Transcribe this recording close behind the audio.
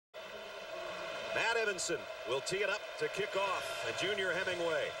Matt Evanson will tee it up to kick off. And Junior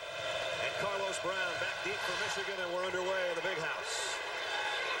Hemingway and Carlos Brown back deep for Michigan, and we're underway in the big house.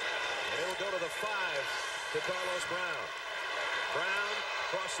 And it'll go to the 5 to Carlos Brown. Brown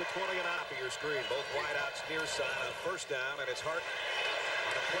across the 20 and out of your screen. Both wideouts near side on first down, and it's Hart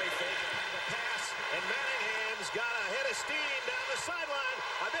on a play fake and the pass. And Manningham's got a head of steam down the sideline.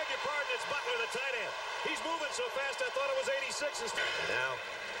 I beg your pardon, it's Butler, the tight end. He's moving so fast I thought it was 86. And now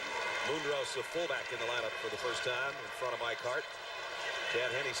Moondros, the fullback, in the lineup for the first time in front of Mike Hart.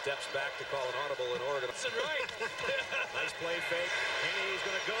 Henne steps back to call an audible in Oregon. Right. Nice play fake. Henne's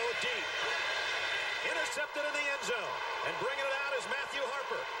going to go deep. Intercepted in the end zone. And bringing it out is Matthew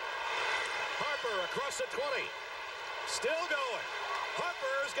Harper. Harper across the 20. Still going.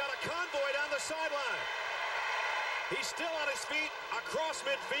 Harper's got a convoy down the sideline. He's still on his feet across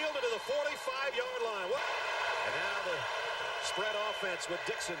midfield into the 45-yard line. And now the spread offense with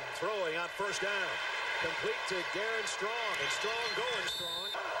Dixon throwing on first down. Complete to Garen Strong, and Strong going strong.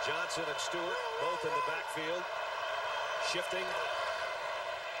 Johnson and Stewart both in the backfield. Shifting.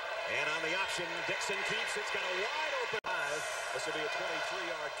 And on the option, Dixon keeps. It's got a wide open eye. This will be a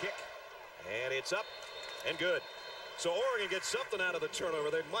 23-yard kick. And it's up and good. So Oregon gets something out of the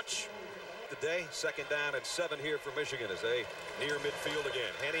turnover. They're much today. Second down and 7 here for Michigan as they near midfield again.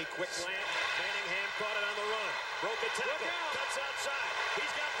 Henne, quick slant. Manningham caught it on the run. Broke a tackle. Cuts outside.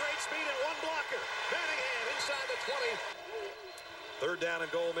 He's got great speed and one blocker. Manningham inside the 20. Third down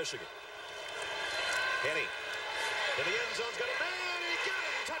and goal, Michigan. Henne to the end zone's got a man. He got it.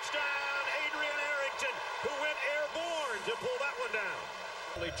 Touchdown, Adrian Arrington, who went airborne to pull that one down.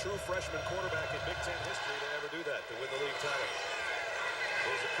 Only true freshman quarterback in Big Ten history to ever do that, to win the league title.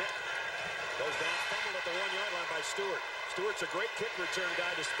 Here's a kick. Goes down, fumbled at the 1-yard line by Stewart. Stewart's a great kick return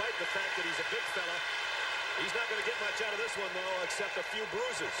guy, despite the fact that he's a big fella. He's not going to get much out of this one, though, except a few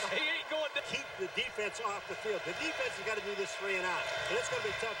bruises. He ain't going to keep the defense off the field. The defense has got to do this 3 and out, and it's going to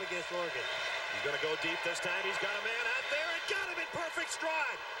be tough against Oregon. He's going to go deep this time. He's got a man out there and got him in perfect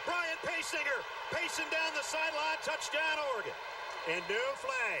stride. Brian Paysinger pacing down the sideline. Touchdown, Oregon. And no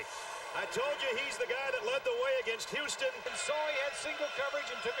flag. I told you he's the guy that led the way against Houston. And saw he had single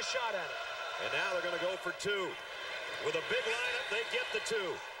coverage and took a shot at it. And now they're going to go for 2. With a big lineup, they get the 2.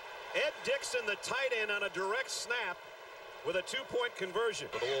 Ed Dixon, the tight end, on a direct snap with a 2-point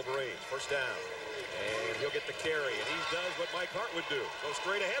conversion for the Wolverines. First down. And he'll get the carry, and he does what Mike Hart would do. Go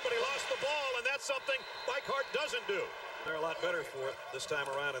straight ahead, but he lost the ball, and that's something Mike Hart doesn't do. They're a lot better for it this time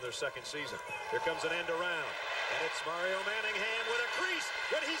around in their second season. Here comes an end around, and it's Mario Manningham with a crease.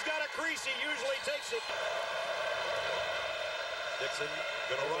 When he's got a crease, he usually takes it. Dixon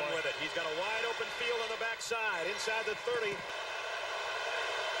going to run with it. He's got a wide open field on the backside, inside the 30.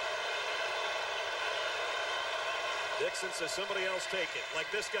 Dixon says somebody else take it, like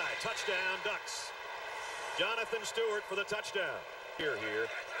this guy. Touchdown, Ducks. Jonathan Stewart for the touchdown. Here,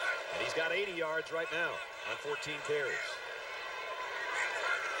 and he's got 80 yards right now on 14 carries.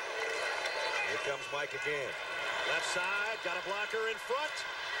 Here comes Mike again. Left side, got a blocker in front.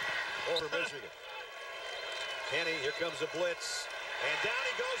 Over Michigan. Henne, here comes a blitz. And down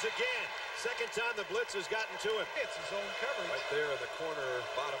he goes again. Second time the blitz has gotten to him. It's his own coverage. Right there in the corner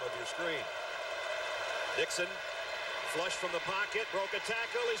bottom of your screen. Dixon, flush from the pocket, broke a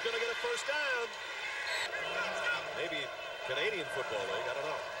tackle. He's going to get a first down. Maybe Canadian Football League, I don't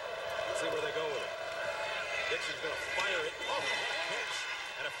know. Let's see where they go with it. Dixon's going to fire it. Oh, catch.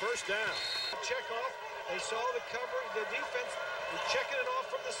 And a first down. Check off. They saw the cover, the defense was checking it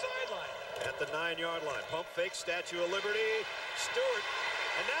off from the sideline. At the 9-yard line. Pump fake, Statue of Liberty. Stewart.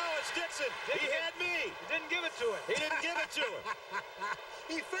 And now it's Dixon. He had me. He didn't give it to him. He didn't give it to him.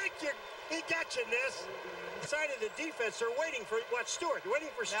 He faked you. He got you, Ness. Side of the defense, they're waiting for Stewart. They're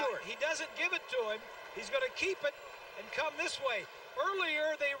waiting for Stewart. Now, he doesn't give it to him. He's going to keep it and come this way.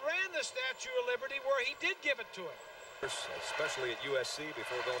 Earlier, they ran the Statue of Liberty where he did give it to him. Especially at USC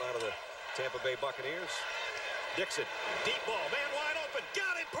before going out of the Tampa Bay Buccaneers. Dixon, deep ball, man wide open,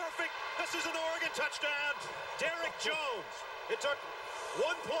 got it perfect. This is an Oregon touchdown. Derek Jones. It took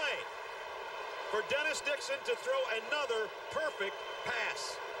one play for Dennis Dixon to throw another perfect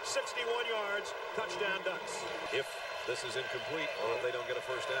pass. 61 yards, touchdown Ducks. If this is incomplete or if they don't get a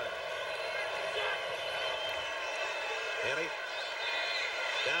first down. Henne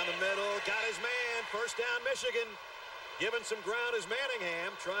down the middle, got his man. First down Michigan. Giving some ground is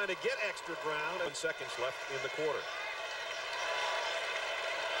Manningham, trying to get extra ground. 1 seconds left in the quarter.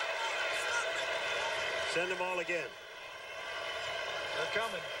 Send them all again. They're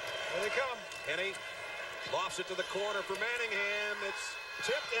coming. Here they come. Henne lofts it to the corner for Manningham. It's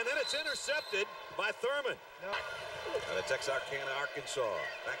tipped, and then it's intercepted by Thurman. No. Out of Texarkana, Arkansas.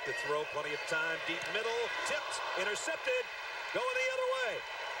 Back to throw, plenty of time. Deep middle, tipped, intercepted. Going the other way.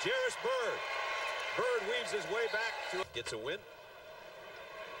 Jarris Bird. Bird weaves his way back to gets a win.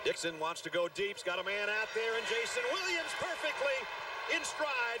 Dixon wants to go deep. He's got a man out there, and Jason Williams perfectly in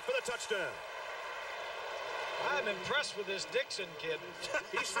stride for the touchdown. I'm impressed with this Dixon kid.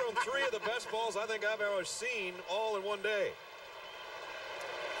 He's thrown 3 of the best balls I think I've ever seen all in one day.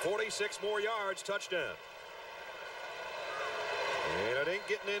 46 more yards, touchdown. And it ain't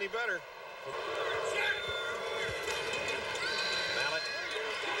getting any better. Mallett.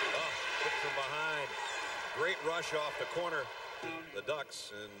 Oh, hit from behind. Great rush off the corner. The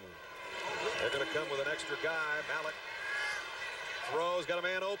Ducks, and they're going to come with an extra guy. Mallett throws, got a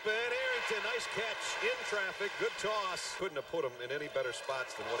man open. Arrington, nice catch in traffic. Good toss. Couldn't have put him in any better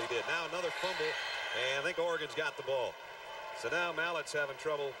spots than what he did. Now another fumble, and I think Oregon's got the ball. So now Mallett's having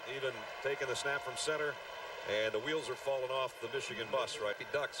trouble even taking the snap from center, and the wheels are falling off the Michigan bus, right? The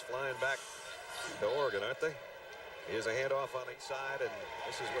Ducks flying back to Oregon, aren't they? Here's a handoff on each side, and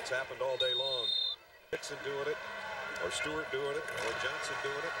this is what's happened all day long. Dixon doing it, or Stewart doing it, or Johnson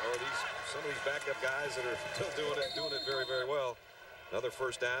doing it, or some of these backup guys that are still doing it very, very well. Another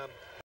first down.